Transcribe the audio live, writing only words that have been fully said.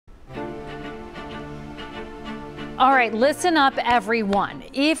All right, listen up, everyone.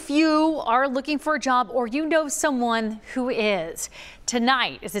 If you are looking for a job or you know someone who is,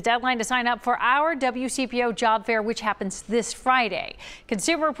 tonight is the deadline to sign up for our WCPO job fair, which happens this Friday.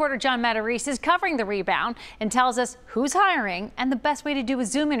 Consumer reporter John Matarese is covering the Rebound and tells us who's hiring and the best way to do a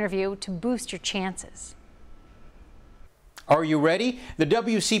Zoom interview to boost your chances. Are you ready? The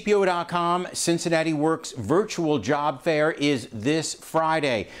WCPO.com Cincinnati Works virtual job fair is this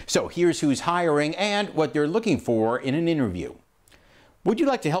Friday. So here's who's hiring and what they're looking for in an interview. Would you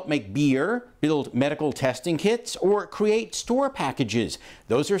like to help make beer, build medical testing kits, or create store packages?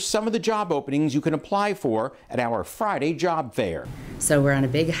 Those are some of the job openings you can apply for at our Friday job fair. So we're on a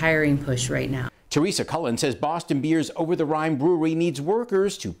big hiring push right now. Teresa Cullen says Boston Beer's Over the Rhine Brewery needs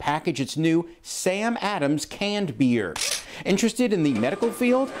workers to package its new Sam Adams canned beer. Interested in the medical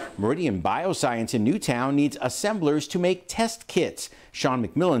field? Meridian Bioscience in Newtown needs assemblers to make test kits. Sean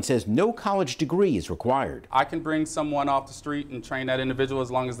McMillan says no college degree is required. I can bring someone off the street and train that individual as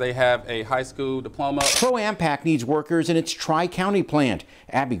long as they have a high school diploma. Pro Ampac needs workers in its Tri-County plant.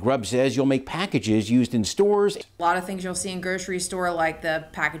 Abby Grubb says you'll make packages used in stores. A lot of things you'll see in grocery store, like the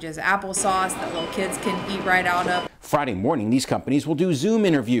packages of applesauce that little kids can eat right out of. Friday morning, these companies will do Zoom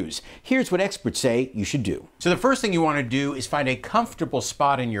interviews. Here's what experts say you should do. So the first thing you want to do is find a comfortable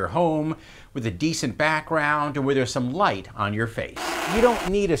spot in your home with a decent background and where there's some light on your face. You don't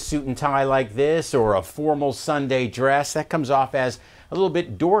need a suit and tie like this or a formal Sunday dress. That comes off as a little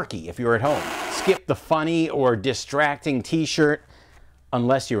bit dorky if you're at home. Skip the funny or distracting t-shirt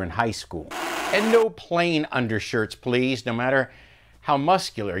unless you're in high school. And no plain undershirts, please, no matter how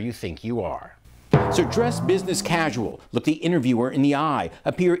muscular you think you are. So dress business casual, look the interviewer in the eye,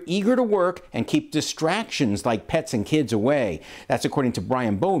 appear eager to work, and keep distractions like pets and kids away. That's according to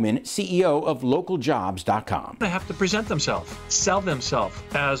Brian Bowman, CEO of localjobs.com. They have to present themselves, sell themselves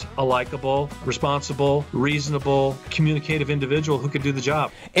as a likable, responsible, reasonable, communicative individual who can do the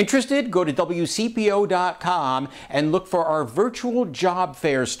job. Interested? Go to WCPO.com and look for our virtual job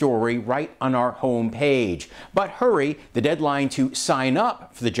fair story right on our home page. But hurry, the deadline to sign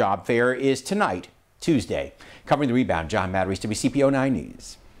up for the job fair is tonight, Tuesday. Covering the Rebound, John Matarese, WCPO 9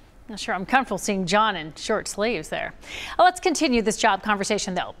 News. Not sure I'm comfortable seeing John in short sleeves there. Well, let's continue this job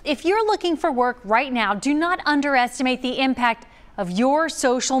conversation, though. If you're looking for work right now, do not underestimate the impact of your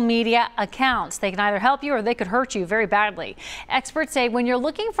social media accounts. They can either help you or they could hurt you very badly. Experts say when you're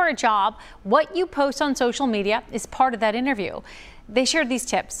looking for a job, what you post on social media is part of that interview. They shared these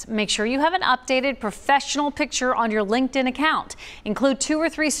tips. Make sure you have an updated professional picture on your LinkedIn account. Include 2 or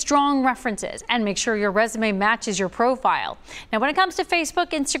 3 strong references and make sure your resume matches your profile. Now, when it comes to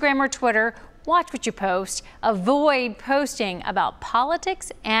Facebook, Instagram, or Twitter, watch what you post. Avoid posting about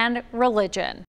politics and religion.